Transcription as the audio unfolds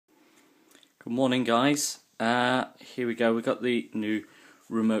Good morning, guys. Here we go. We've got the new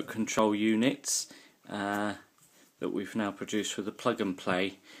remote control units that we've now produced with the plug and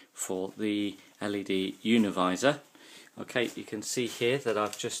play for the LED univisor. Okay, you can see here that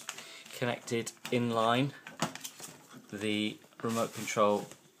I've just connected in line the remote control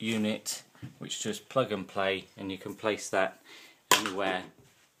unit, which just plug and play, and you can place that anywhere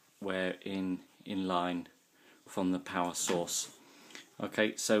where in line from the power source.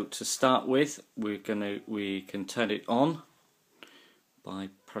 Okay, so to start with, we can turn it on by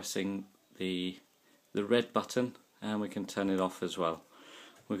pressing the red button, and we can turn it off as well.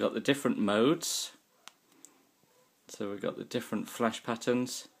 We've got the different modes, so we've got the different flash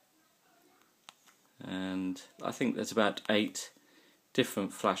patterns, and I think there's about 8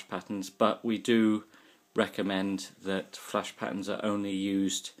 different flash patterns, but we do recommend that flash patterns are only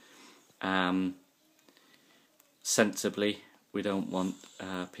used sensibly. We don't want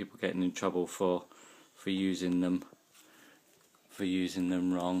people getting in trouble for using them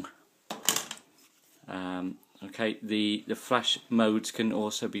wrong. Okay, the flash modes can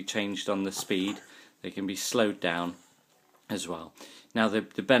also be changed on the speed. They can be slowed down as well. Now the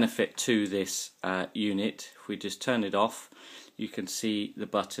benefit to this unit, if we just turn it off, you can see the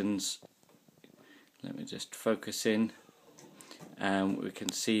buttons. Let me just focus in. We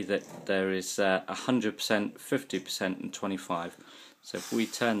can see that there is 100%, 50% and 25%. So if we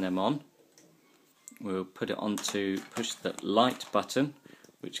turn them on, we'll put it on to push the light button,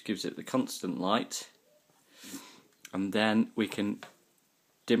 which gives it the constant light, and then we can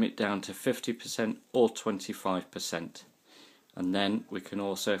dim it down to 50% or 25%, and then we can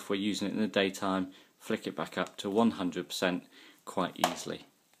also, if we're using it in the daytime, flick it back up to 100% quite easily.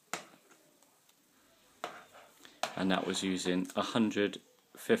 And that was using 100,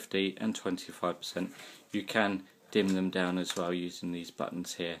 50 and 25%. You can dim them down as well using these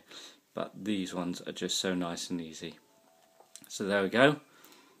buttons here, but these ones are just so nice and easy. So there we go,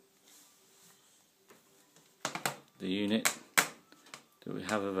 the unit that we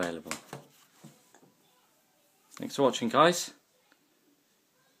have available. Thanks for watching, guys.